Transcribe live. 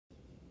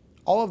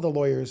All of the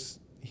lawyers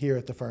here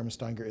at the firm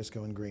Steinger,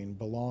 Isco & Green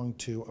belong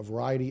to a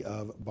variety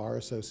of bar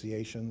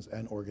associations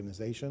and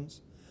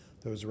organizations.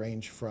 Those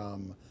range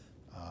from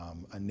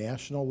a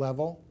national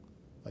level,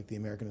 like the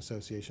American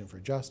Association for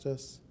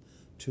Justice,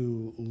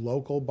 to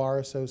local bar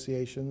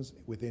associations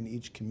within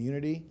each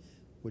community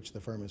which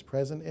the firm is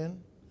present in.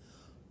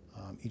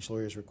 Each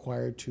lawyer is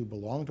required to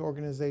belong to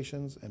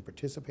organizations and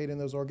participate in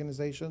those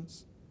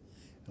organizations.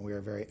 And we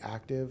are very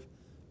active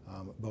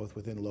both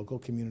within local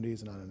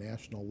communities and on a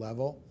national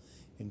level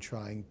in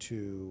trying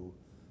to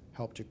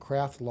help to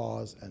craft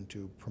laws and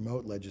to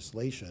promote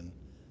legislation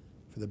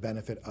for the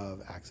benefit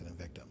of accident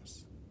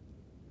victims.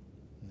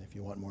 And if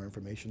you want more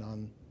information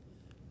on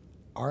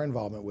our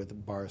involvement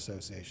with bar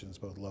associations,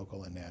 both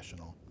local and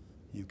national,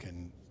 you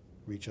can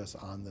reach us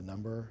on the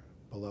number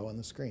below on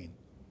the screen.